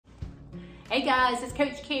Hey guys, it's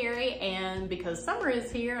Coach Carrie, and because summer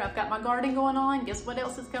is here, I've got my garden going on. Guess what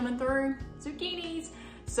else is coming through? Zucchinis.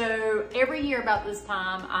 So every year about this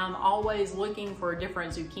time, I'm always looking for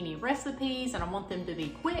different zucchini recipes, and I want them to be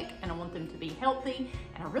quick and I want them to be healthy,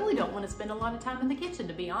 and I really don't want to spend a lot of time in the kitchen,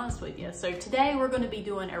 to be honest with you. So today we're going to be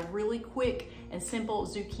doing a really quick and simple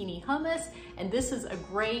zucchini hummus, and this is a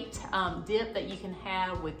great dip that you can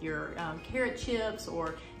have with your carrot chips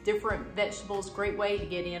or different vegetables. Great way to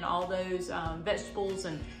get in all those vegetables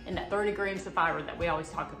and that 30 grams of fiber that we always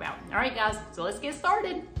talk about. All right guys, so let's get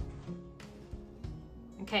started.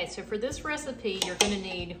 Okay, so for this recipe, you're gonna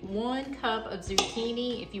need 1 cup of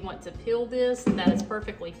zucchini. If you want to peel this, that is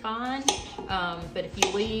perfectly fine. But if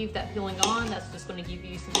you leave that peeling on, that's just gonna give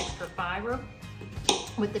you some extra fiber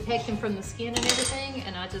with the pectin from the skin and everything.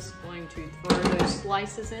 And I'm just going to throw those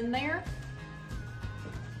slices in there.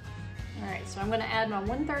 All right, so I'm gonna add my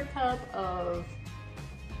 1/3 cup of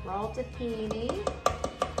raw tahini.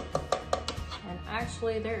 And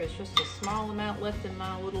actually there is just a small amount left in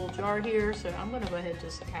my little jar here, so I'm gonna go ahead and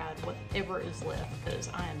just add whatever is left because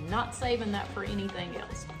I am not saving that for anything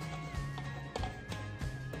else.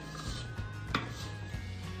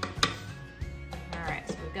 All right,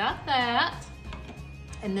 so we got that.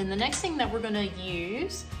 And then the next thing that we're gonna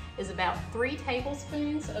use is about 3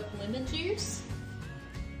 tablespoons of lemon juice.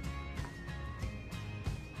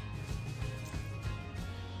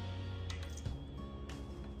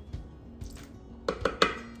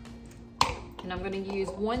 And I'm going to use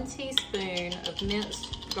 1 teaspoon of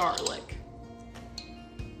minced garlic,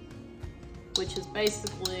 which is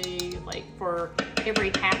basically like for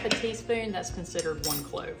every half a teaspoon, that's considered 1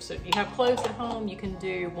 clove. So if you have cloves at home, you can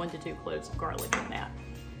do 1 to 2 cloves of garlic in that.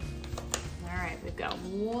 All right, we've got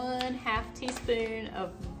 1/2 teaspoon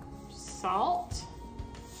of salt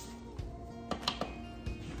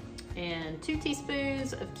and 2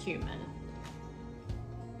 teaspoons of cumin.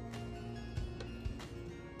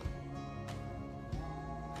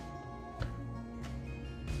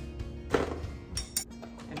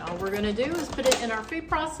 All we're gonna do is put it in our food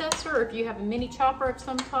processor, or if you have a mini chopper of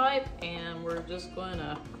some type, and we're just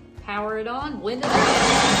gonna power it on, blend it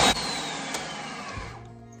up.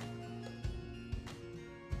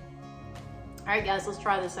 All right guys, let's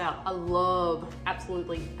try this out. I love,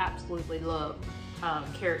 absolutely love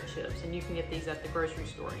carrot chips, and you can get these at the grocery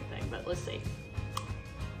store or anything, but let's see.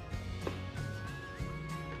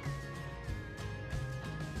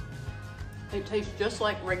 It tastes just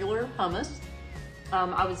like regular hummus.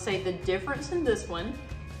 I would say the difference in this one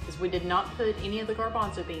is we did not put any of the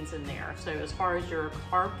garbanzo beans in there. So as far as your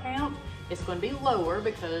carb count, it's going to be lower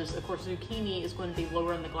because of course zucchini is going to be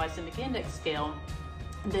lower on the glycemic index scale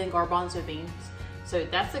than garbanzo beans. So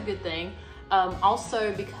that's a good thing.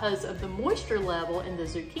 Also, because of the moisture level in the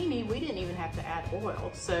zucchini, we didn't even have to add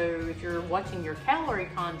oil. So if you're watching your calorie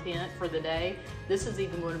content for the day, this is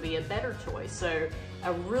even going to be a better choice. So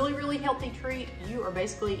a really healthy treat. You are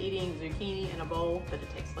basically eating zucchini in a bowl, but it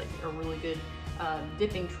tastes like a really good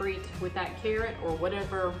dipping treat with that carrot or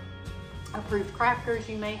whatever approved crackers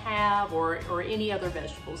you may have, or any other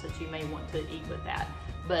vegetables that you may want to eat with that.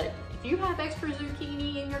 But if you have extra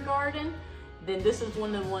zucchini in your garden, then this is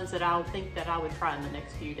one of the ones that I think that I would try in the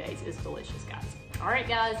next few days. It's delicious, guys. All right,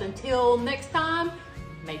 guys, until next time,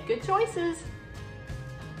 make good choices.